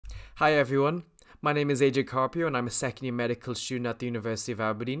Hi everyone, my name is Carpio and I'm a second year medical student at the University of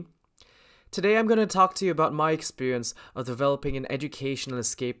Aberdeen. Today I'm going to talk to you about my experience of developing an educational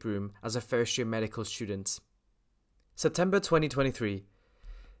escape room as a first year medical student. September 2023.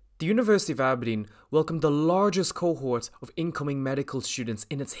 The University of Aberdeen welcomed the largest cohort of incoming medical students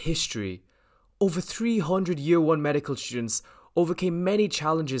in its history. Over 300 year 1 medical students overcame many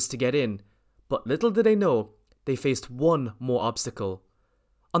challenges to get in, but little did they know, they faced one more obstacle.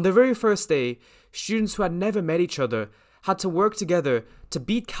 On the very first day, students who had never met each other had to work together to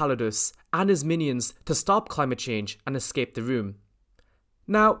beat Calidus and his minions to stop climate change and escape the room.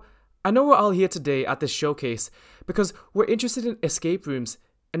 Now, I know we're all here today at this showcase because we're interested in escape rooms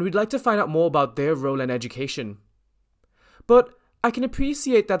and we'd like to find out more about their role in education. But I can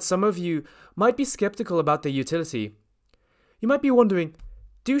appreciate that some of you might be skeptical about their utility. You might be wondering,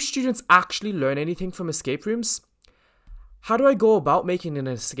 do students actually learn anything from escape rooms? How do I go about making an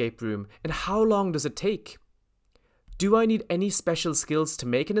escape room, and how long does it take? Do I need any special skills to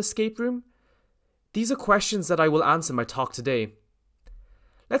make an escape room? These are questions that I will answer in my talk today.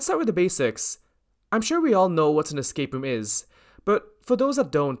 Let's start with the basics. I'm sure we all know what an escape room is, but for those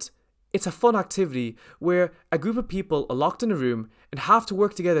that don't, it's a fun activity where a group of people are locked in a room and have to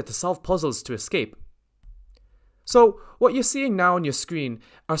work together to solve puzzles to escape. So, what you're seeing now on your screen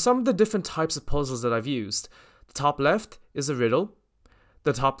are some of the different types of puzzles that I've used. The top left is a riddle,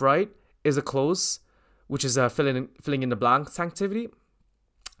 the top right is a close, which is a filling in the blanks activity,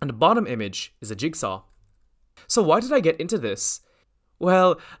 and the bottom image is a jigsaw. So why did I get into this?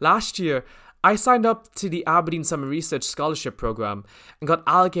 Well, last year I signed up to the Aberdeen Summer Research Scholarship Programme and got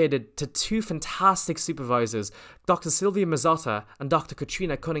allocated to two fantastic supervisors, Dr. Sylvia Mazzotta and Dr.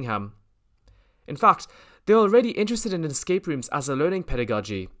 Katrina Cunningham. In fact, they're already interested in escape rooms as a learning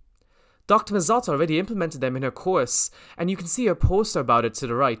pedagogy. Dr. Mazzotta already implemented them in her course, and you can see her poster about it to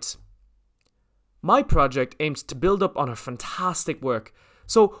the right. My project aimed to build up on her fantastic work,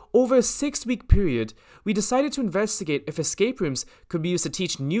 so over a 6-week period, we decided to investigate if escape rooms could be used to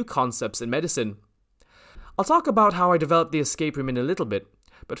teach new concepts in medicine. I'll talk about how I developed the escape room in a little bit,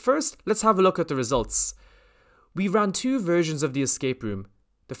 but first, let's have a look at the results. We ran 2 versions of the escape room.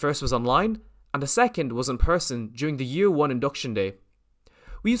 The first was online, and the second was in person during the Year 1 induction day.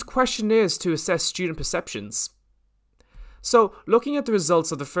 We used questionnaires to assess student perceptions. So, looking at the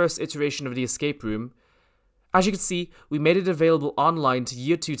results of the first iteration of the escape room, as you can see, we made it available online to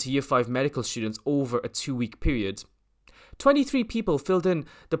Year 2 to Year 5 medical students over a 2-week period. 23 people filled in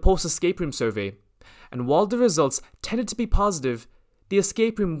the post-escape room survey, and while the results tended to be positive, the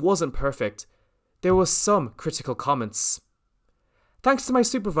escape room wasn't perfect. There were some critical comments. Thanks to my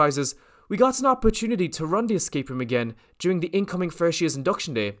supervisors, we got an opportunity to run the escape room again during the incoming first year's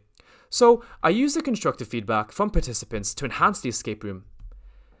induction day, so I used the constructive feedback from participants to enhance the escape room.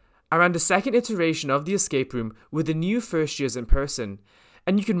 I ran the second iteration of the escape room with the new first years in person,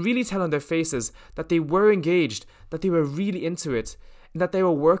 and you can really tell on their faces that they were engaged, that they were really into it, and that they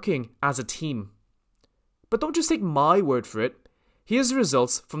were working as a team. But don't just take my word for it. Here's the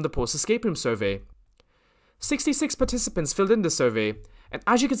results from the post-escape room survey. 66 participants filled in the survey, and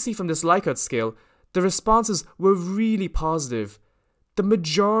as you can see from this Likert scale, the responses were really positive. The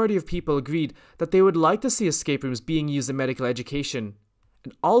majority of people agreed that they would like to see escape rooms being used in medical education,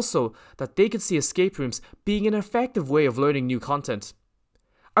 and also that they could see escape rooms being an effective way of learning new content.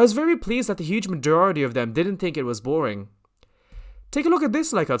 I was very pleased that the huge majority of them didn't think it was boring. Take a look at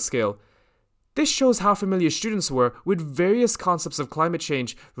this Likert scale. This shows how familiar students were with various concepts of climate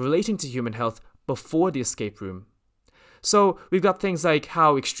change relating to human health before the escape room. So we've got things like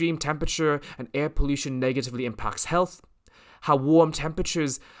how extreme temperature and air pollution negatively impacts health, how warm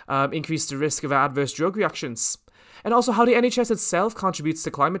temperatures increase the risk of adverse drug reactions, and also how the NHS itself contributes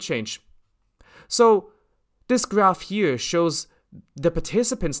to climate change. So this graph here shows the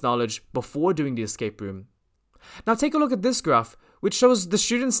participants' knowledge before doing the escape room. Now take a look at this graph, which shows the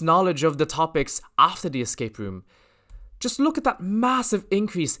students' knowledge of the topics after the escape room. Just look at that massive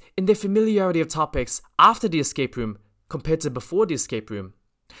increase in their familiarity of topics after the escape room compared to before the escape room.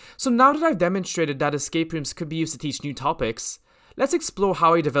 So now that I've demonstrated that escape rooms could be used to teach new topics, let's explore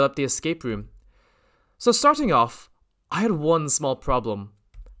how I developed the escape room. So starting off, I had one small problem.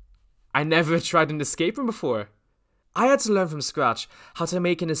 I never tried an escape room before. I had to learn from scratch how to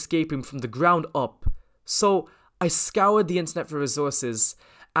make an escape room from the ground up. So I scoured the internet for resources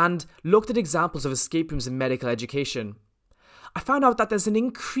and looked at examples of escape rooms in medical education. I found out that there's an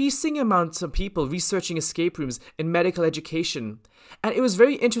increasing amount of people researching escape rooms in medical education, and it was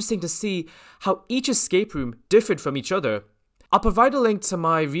very interesting to see how each escape room differed from each other. I'll provide a link to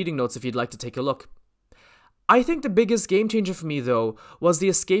my reading notes if you'd like to take a look. I think the biggest game changer for me though was the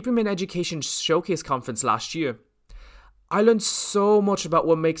Escape Room in Education Showcase Conference last year. I learned so much about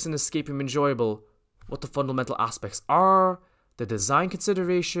what makes an escape room enjoyable, what the fundamental aspects are, the design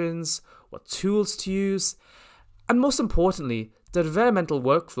considerations, what tools to use, and most importantly, the developmental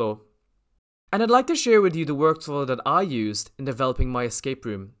workflow. And I'd like to share with you the workflow that I used in developing my escape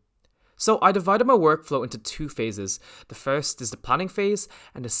room. So I divided my workflow into two phases. The first is the planning phase,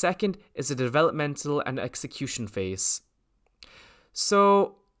 and the second is the developmental and execution phase.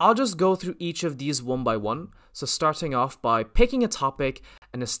 So I'll just go through each of these one by one. So starting off by picking a topic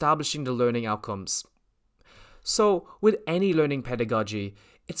and establishing the learning outcomes. So with any learning pedagogy,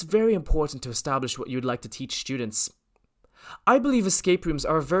 it's very important to establish what you'd like to teach students. I believe escape rooms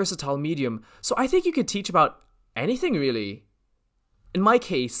are a versatile medium, so I think you could teach about anything really. In my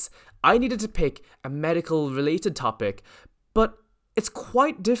case, I needed to pick a medical related topic, but it's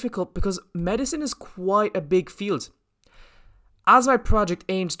quite difficult because medicine is quite a big field. As my project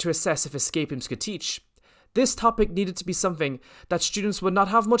aimed to assess if escape rooms could teach, this topic needed to be something that students would not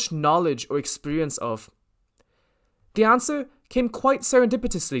have much knowledge or experience of. The answer came quite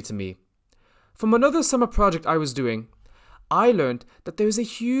serendipitously to me. From another summer project I was doing, I learned that there is a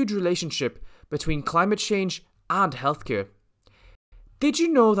huge relationship between climate change and healthcare. Did you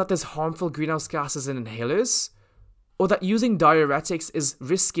know that there's harmful greenhouse gases in inhalers? Or that using diuretics is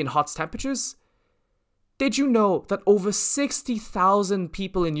risky in hot temperatures? Did you know that over 60,000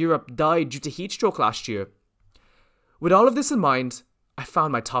 people in Europe died due to heat stroke last year? With all of this in mind, I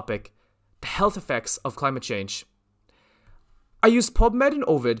found my topic, the health effects of climate change. I used PubMed and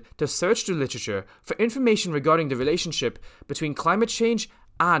Ovid to search through literature for information regarding the relationship between climate change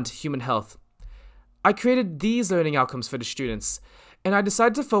and human health. I created these learning outcomes for the students, and I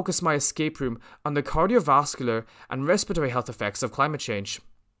decided to focus my escape room on the cardiovascular and respiratory health effects of climate change.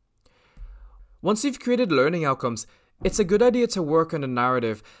 Once you've created learning outcomes, it's a good idea to work on a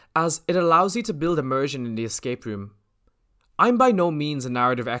narrative as it allows you to build immersion in the escape room. I'm by no means a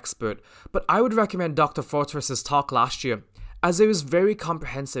narrative expert, but I would recommend Dr. Fortress's talk last year, as it was very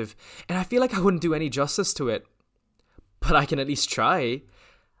comprehensive, and I feel like I wouldn't do any justice to it. But I can at least try.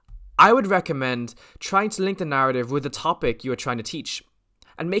 I would recommend trying to link the narrative with the topic you are trying to teach,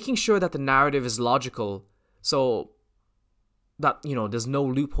 and making sure that the narrative is logical, so that, there's no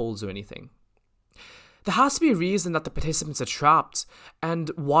loopholes or anything. There has to be a reason that the participants are trapped,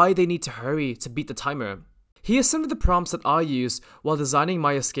 and why they need to hurry to beat the timer. Here's some of the prompts that I used while designing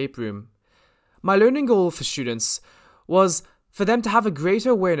my escape room. My learning goal for students was for them to have a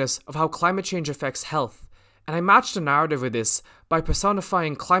greater awareness of how climate change affects health, and I matched the narrative with this by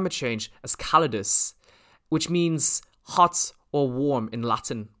personifying climate change as calidus, which means hot or warm in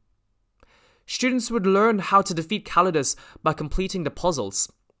Latin. Students would learn how to defeat calidus by completing the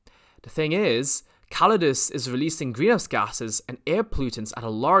puzzles. The thing is, calidus is releasing greenhouse gases and air pollutants at a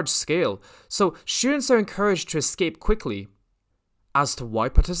large scale, so students are encouraged to escape quickly. As to why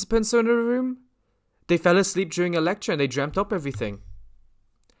participants are in the room? They fell asleep during a lecture and they dreamt up everything.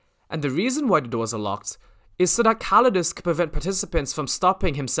 And the reason why the doors are locked is so that calidus could prevent participants from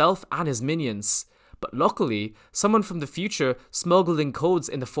stopping himself and his minions. But luckily, someone from the future smuggled in codes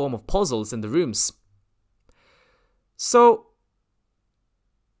in the form of puzzles in the rooms. So,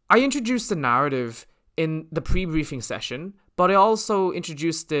 I introduced the narrative in the pre-briefing session, but I also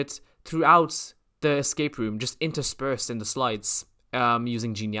introduced it throughout the escape room, just interspersed in the slides,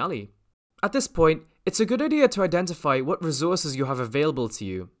 using Geniali. At this point, it's a good idea to identify what resources you have available to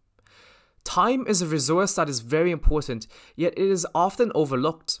you. Time is a resource that is very important, yet it is often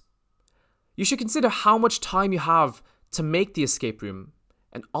overlooked. You should consider how much time you have to make the escape room,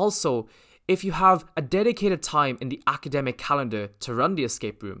 and also if you have a dedicated time in the academic calendar to run the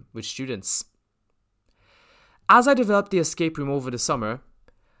escape room with students. As I developed the escape room over the summer,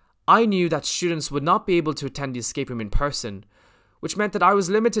 I knew that students would not be able to attend the escape room in person, which meant that I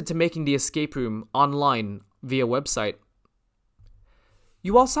was limited to making the escape room online via website.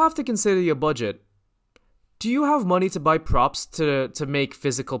 You also have to consider your budget. Do you have money to buy props to make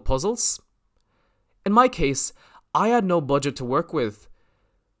physical puzzles? In my case, I had no budget to work with,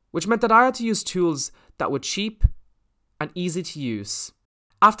 which meant that I had to use tools that were cheap and easy to use.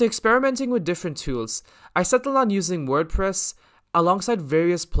 After experimenting with different tools, I settled on using WordPress alongside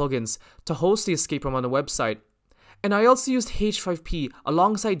various plugins to host the escape room on the website. And I also used H5P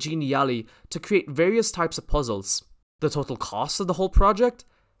alongside Geniali to create various types of puzzles. The total cost of the whole project?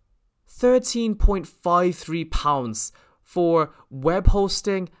 £13.53 for web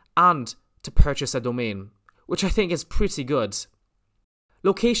hosting and to purchase a domain, which I think is pretty good.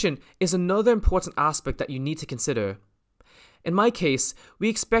 Location is another important aspect that you need to consider. In my case, we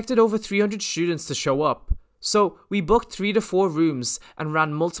expected over 300 students to show up, So we booked 3 to 4 rooms and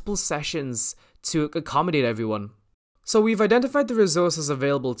ran multiple sessions to accommodate everyone. So we've identified the resources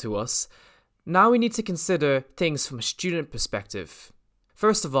available to us. Now we need to consider things from a student perspective.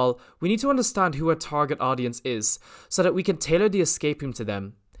 First of all, we need to understand who our target audience is so that we can tailor the escape room to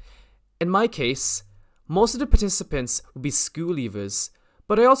them. In my case, most of the participants will be school leavers,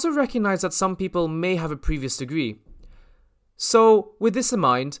 but I also recognize that some people may have a previous degree. So with this in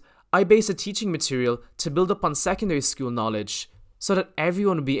mind, I base a teaching material to build up on secondary school knowledge so that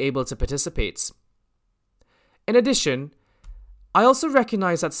everyone will be able to participate. In addition, I also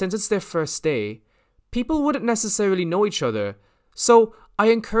recognize that since it's their first day, people wouldn't necessarily know each other, so I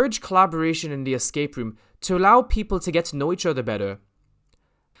encourage collaboration in the escape room to allow people to get to know each other better.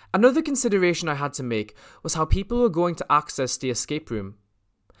 Another consideration I had to make was how people were going to access the escape room.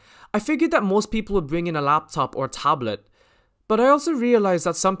 I figured that most people would bring in a laptop or tablet, but I also realized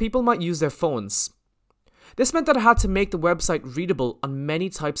that some people might use their phones. This meant that I had to make the website readable on many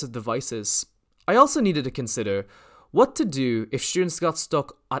types of devices. I also needed to consider what to do if students got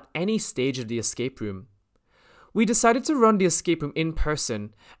stuck at any stage of the escape room. We decided to run the escape room in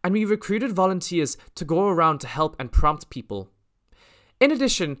person, and we recruited volunteers to go around to help and prompt people. In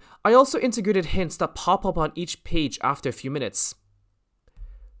addition, I also integrated hints that pop up on each page after a few minutes.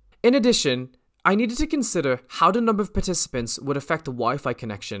 In addition, I needed to consider how the number of participants would affect the Wi-Fi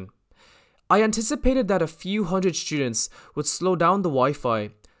connection. I anticipated that a few hundred students would slow down the Wi-Fi,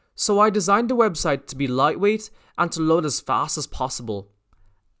 so I designed the website to be lightweight and to load as fast as possible.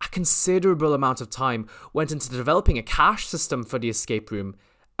 A considerable amount of time went into developing a cache system for the escape room,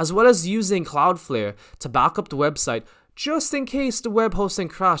 as well as using Cloudflare to back up the website just in case the web hosting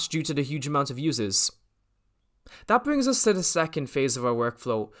crashed due to the huge amount of users. That brings us to the second phase of our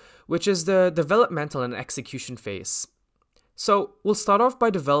workflow, which is the developmental and execution phase. So we'll start off by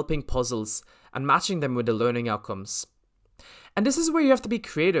developing puzzles and matching them with the learning outcomes. And this is where you have to be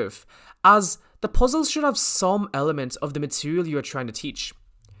creative, as the puzzles should have some element of the material you are trying to teach.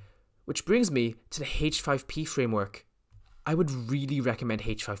 Which brings me to the H5P framework. I would really recommend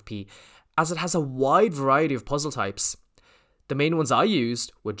H5P, as it has a wide variety of puzzle types. The main ones I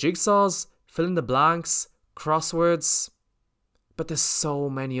used were jigsaws, fill in the blanks, crosswords, but there's so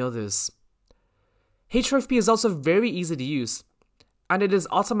many others. H5P is also very easy to use, and it is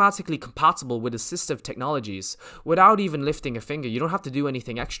automatically compatible with assistive technologies without even lifting a finger. You don't have to do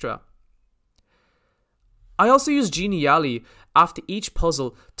anything extra. I also use Geniali after each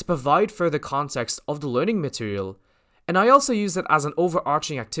puzzle to provide further context of the learning material, and I also use it as an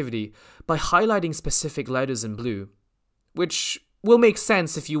overarching activity by highlighting specific letters in blue, which will make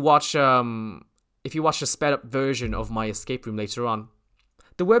sense if you watch a sped up version of my escape room later on.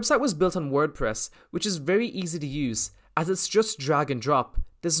 The website was built on WordPress, which is very easy to use as it's just drag and drop.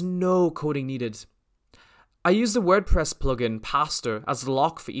 There's no coding needed. I used the WordPress plugin Pastor as the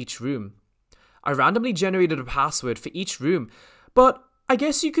lock for each room. I randomly generated a password for each room, but I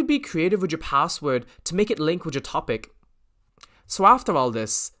guess you could be creative with your password to make it link with your topic. So after all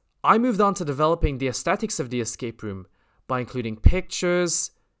this, I moved on to developing the aesthetics of the escape room by including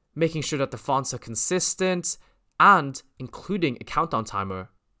pictures, making sure that the fonts are consistent, and including a countdown timer.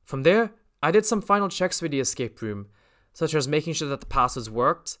 From there, I did some final checks with the escape room, such as making sure that the passwords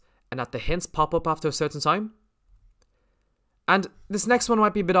worked and that the hints pop up after a certain time. And this next one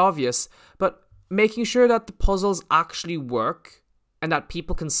might be a bit obvious, but making sure that the puzzles actually work and that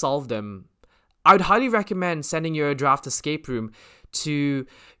people can solve them. I would highly recommend sending your draft escape room to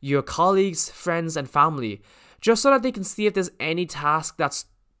your colleagues, friends, and family, just so that they can see if there's any task that's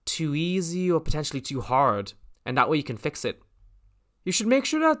too easy or potentially too hard, and that way you can fix it. You should make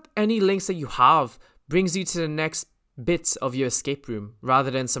sure that any links that you have brings you to the next bit of your escape room rather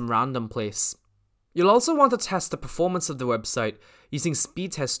than some random place. You'll also want to test the performance of the website using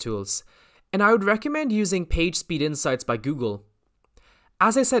speed test tools, and I would recommend using Page Speed Insights by Google.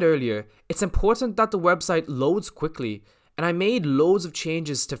 As I said earlier, it's important that the website loads quickly, and I made loads of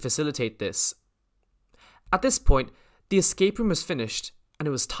changes to facilitate this. At this point, the escape room was finished, and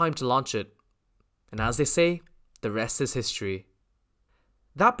it was time to launch it. And as they say, the rest is history.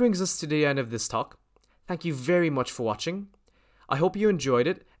 That brings us to the end of this talk. Thank you very much for watching. I hope you enjoyed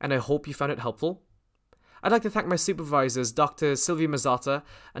it, and I hope you found it helpful. I'd like to thank my supervisors, Dr. Sylvia Mazzotta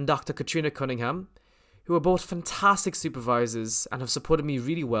and Dr. Katrina Cunningham, who are both fantastic supervisors and have supported me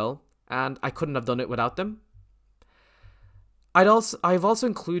really well, and I couldn't have done it without them. I've also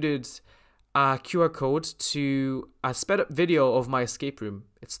included a QR code to a sped up video of my escape room.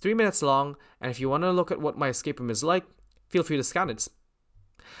 It's 3 minutes long, and if you want to look at what my escape room is like, feel free to scan it.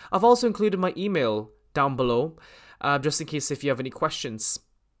 I've also included my email down below, just in case if you have any questions.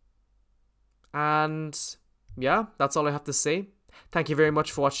 And yeah, that's all I have to say. Thank you very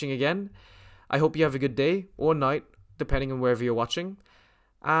much for watching again. I hope you have a good day or night, depending on wherever you're watching.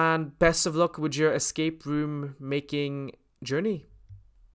 And best of luck with your escape room making journey.